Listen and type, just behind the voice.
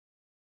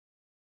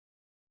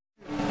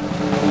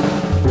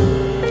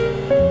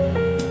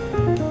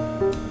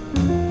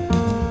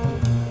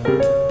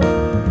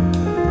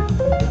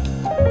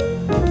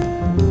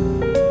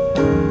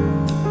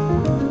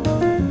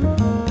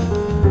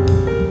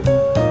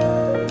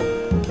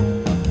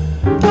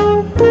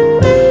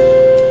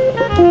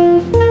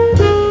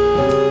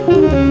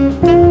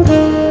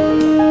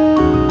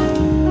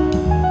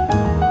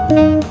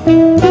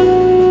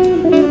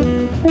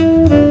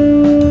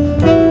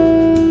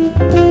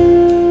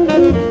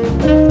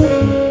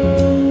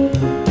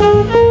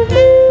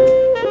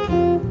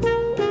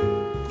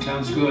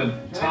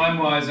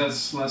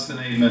that's less than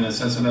 8 minutes.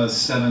 That's about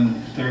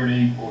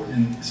 7:30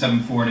 and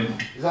 7:40.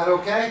 Is that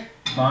okay?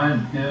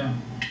 Fine, yeah.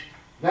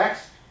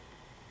 Next?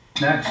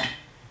 Next.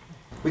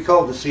 We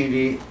called the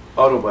CD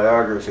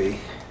Autobiography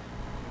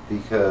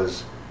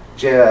because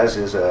jazz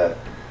is an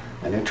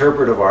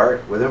interpretive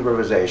art with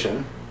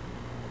improvisation,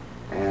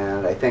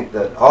 and I think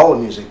that all the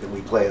music that we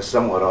play is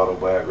somewhat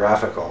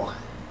autobiographical.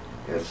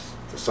 It's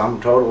the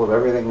sum total of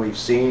everything we've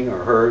seen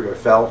or heard or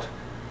felt,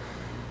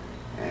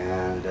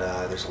 and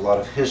there's a lot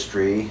of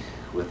history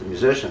with the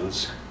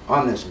musicians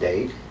on this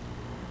date.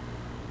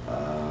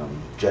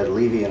 Jed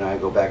Levy and I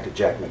go back to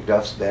Jack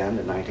McDuff's band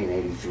in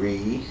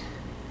 1983,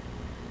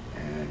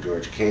 and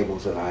George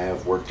Cables and I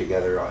have worked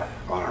together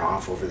on and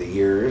off over the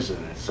years, and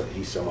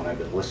he's someone I've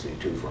been listening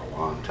to for a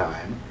long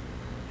time.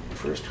 I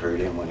first heard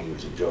him when he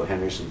was in Joe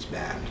Henderson's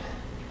band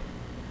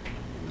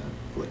in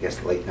the, I guess,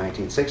 the late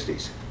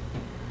 1960s.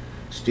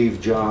 Steve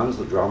Johns,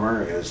 the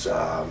drummer, is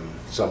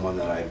someone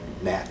that I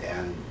met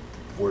and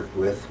worked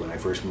with when I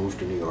first moved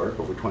to New York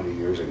over 20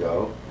 years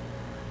ago.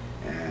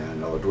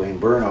 And Dwayne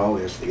Burno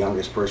is the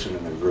youngest person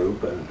in the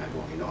group, and I've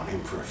only known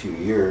him for a few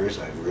years.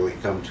 I've really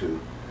come to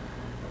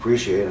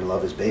appreciate and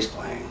love his bass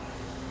playing.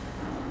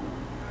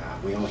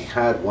 We only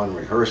had one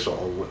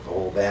rehearsal with the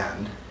whole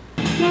band.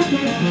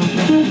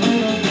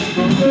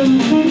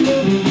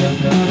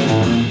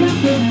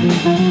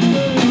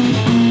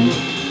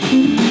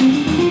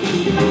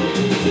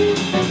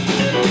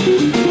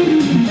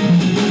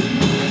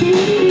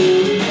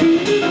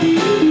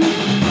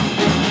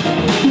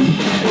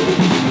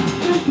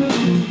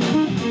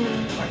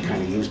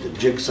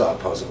 Jigsaw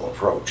puzzle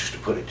approach to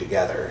put it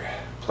together.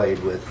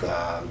 Played with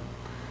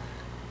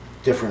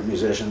different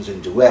musicians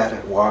in duet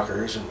at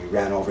Walker's, and we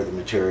ran over the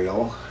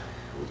material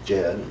with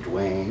Jed and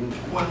Dwayne.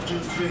 1,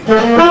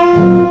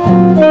 2,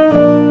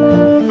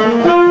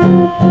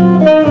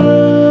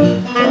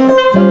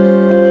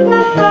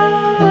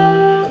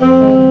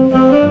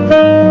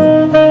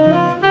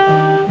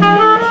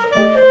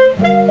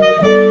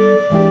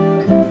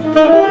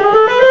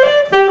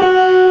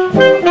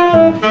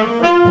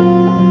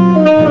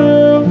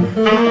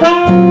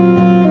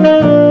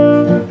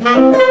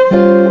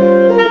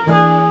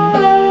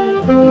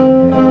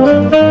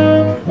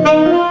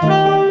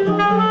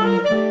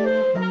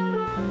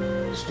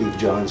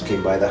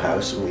 by the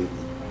house, and we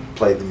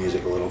played the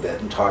music a little bit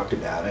and talked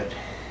about it.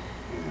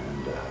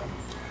 And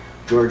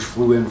George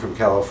flew in from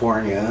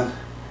California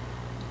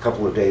a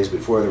couple of days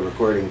before the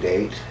recording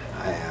date,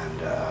 and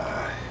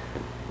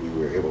we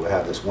were able to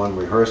have this one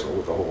rehearsal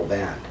with the whole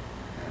band.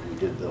 And we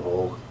did the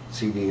whole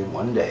CD in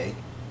one day.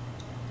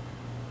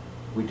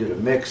 We did a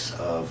mix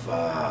of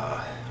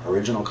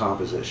original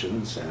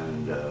compositions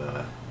and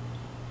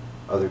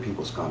other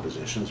people's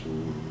compositions,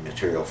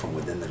 material from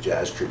within the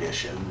jazz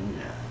tradition.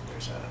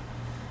 There's a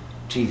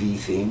TV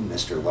theme,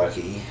 Mr.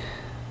 Lucky,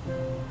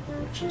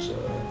 which is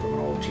from an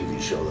old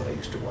TV show that I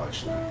used to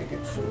watch, and I think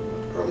it's from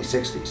the early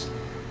 60s.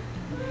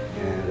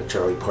 And a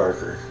Charlie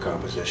Parker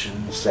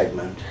composition,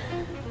 Segment,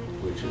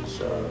 which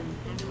has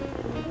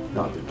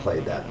not been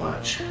played that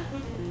much.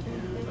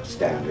 And a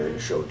standard, a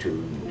show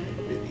tune,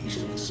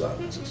 East of the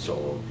Sun, as a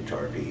solo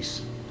guitar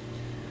piece.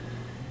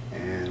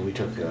 And we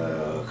took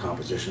a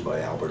composition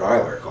by Albert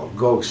Eiler called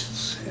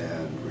Ghosts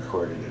and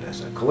recorded it as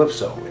a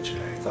calypso, which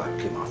I thought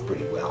came off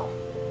pretty well.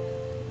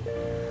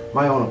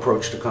 My own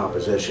approach to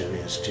composition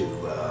is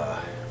to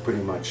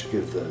pretty much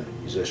give the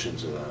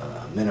musicians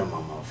a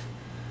minimum of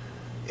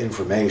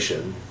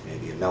information,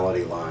 maybe a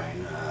melody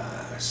line,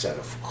 a set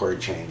of chord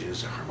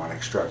changes, a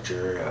harmonic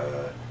structure,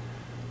 a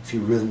few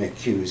rhythmic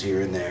cues here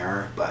and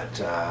there,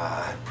 but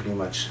pretty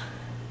much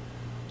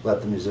let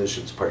the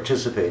musicians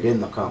participate in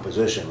the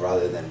composition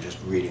rather than just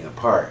reading a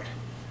part.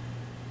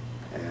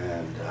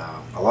 And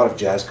a lot of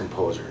jazz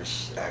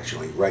composers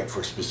actually write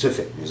for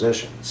specific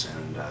musicians,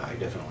 and I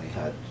definitely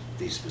had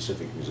these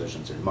specific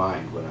musicians in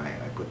mind when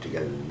I put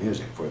together the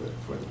music for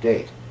the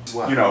date.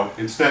 Well, you know,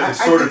 instead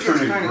it's sort of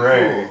turning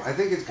gray, cool. I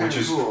think it's kind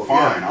which of cool. Is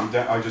fine.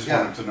 Yeah. I just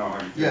wanted to know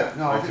how you did. Yeah,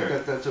 no, okay. I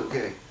think that's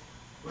okay.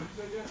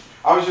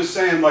 I was just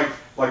saying, like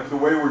the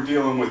way we're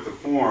dealing with the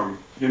form,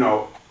 you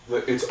know,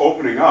 it's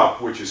opening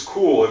up, which is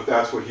cool if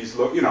that's what he's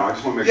looking. You know, I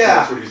just want to make sure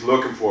that's what he's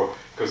looking for,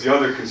 because the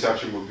other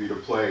conception would be to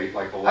play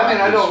like the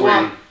Latin I don't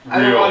want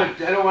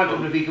real.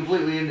 them to be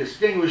completely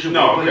indistinguishable,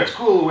 no, but it's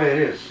cool the way it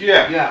is.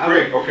 Yeah, yeah,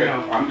 great. Okay, you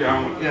know, I'm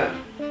down with it. Yeah.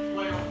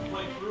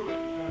 Play through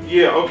it.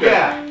 Yeah. Okay.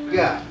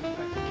 Yeah.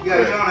 You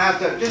don't have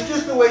to.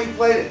 Just the way you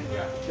played it.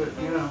 Yeah.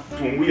 You know.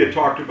 When we had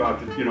talked about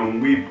the, you know,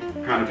 when we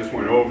kind of just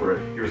went over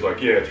it, he was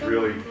like, yeah, it's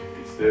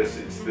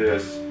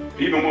this.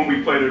 Even when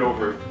we played it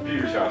over at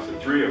Peter's house, the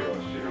three of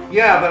us, you know.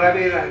 Yeah, but I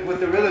mean, with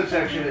the rhythm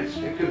section,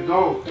 it could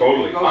go.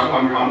 Totally. Go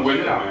I'm with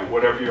it, man.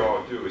 Whatever you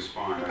all do is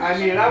fine. I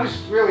mean, I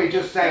was really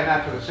just saying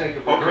that for the sake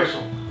of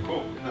rehearsal.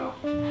 Cool. You know.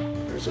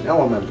 There's an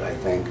element, I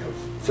think, of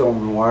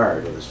film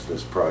noir to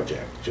this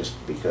project, just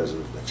because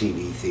of the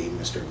TV theme,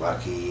 Mr.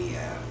 Lucky,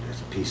 and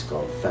there's a piece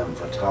called Femme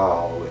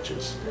Fatale, which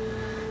is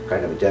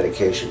kind of a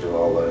dedication to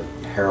all the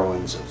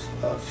heroines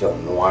of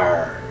film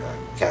noir,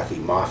 Kathy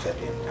Moffat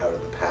in Out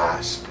of the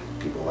Past,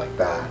 people like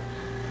that.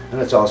 And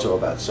it's also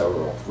about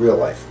several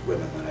real-life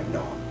women that I've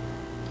known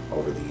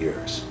over the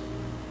years.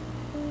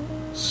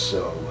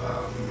 So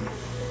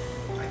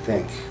I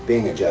think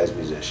being a jazz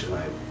musician,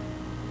 I've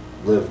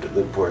lived a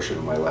good portion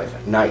of my life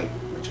at night,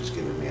 which has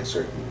given me a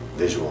certain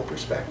visual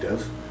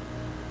perspective.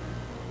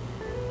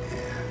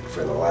 And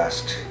for the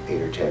last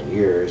 8 or 10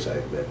 years,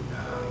 I've been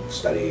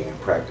studying and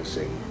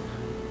practicing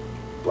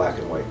black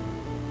and white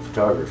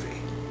photography,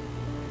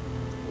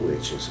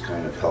 which has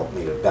kind of helped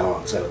me to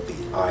balance out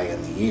the eye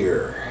and the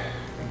ear.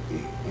 I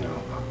think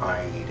the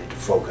eye needed to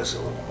focus a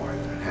little more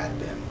than it had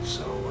been.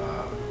 So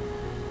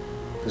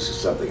this is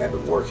something I've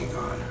been working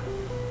on.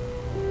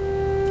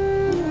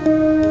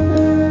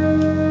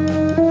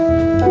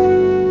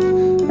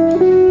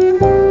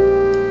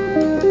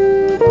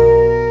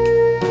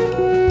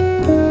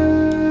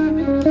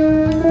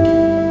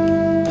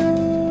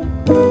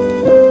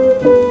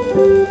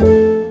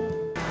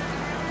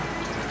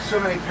 So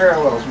many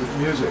parallels with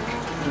music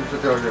in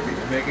photography.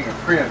 You're making a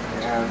print,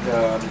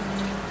 and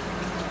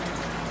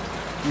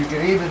you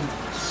can even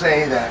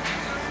say that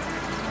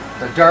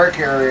the dark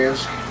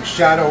areas, the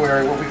shadow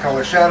area, what we call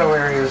the shadow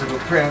areas of a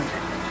print,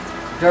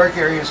 the dark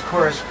areas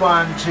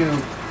correspond to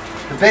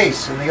the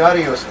bass in the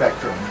audio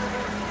spectrum,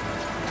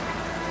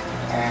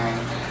 and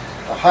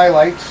the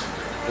highlights,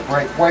 the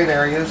bright white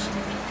areas,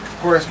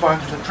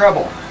 correspond to the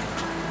treble.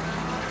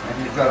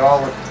 And you've got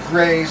all the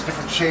grays,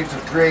 different shades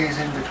of grays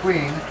in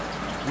between,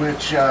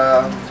 which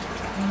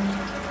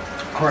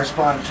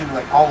correspond to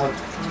like all the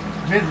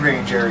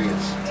mid-range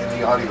areas in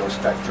the audio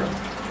spectrum.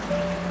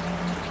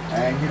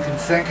 And you can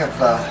think of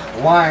the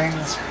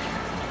lines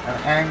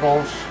and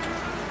angles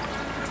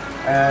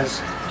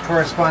as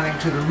corresponding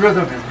to the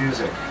rhythm in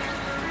music.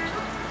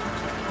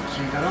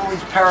 So you've got all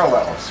these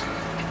parallels.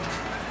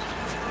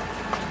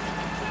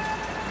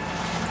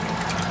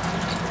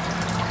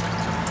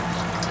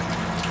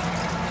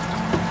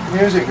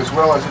 Music as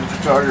well as in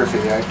photography.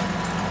 I've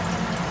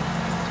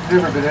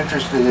never been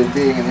interested in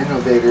being an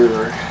innovator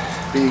or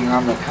being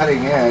on the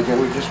cutting edge. I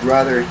would just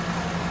rather,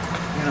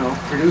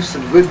 produce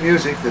some good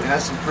music that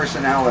has some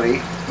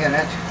personality in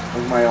it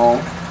of my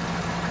own,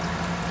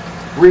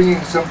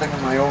 bringing something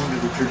of my own to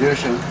the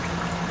tradition,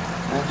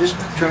 and just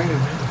trying to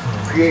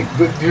create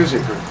good music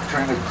or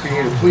trying to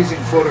create a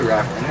pleasing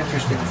photograph or an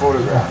interesting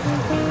photograph.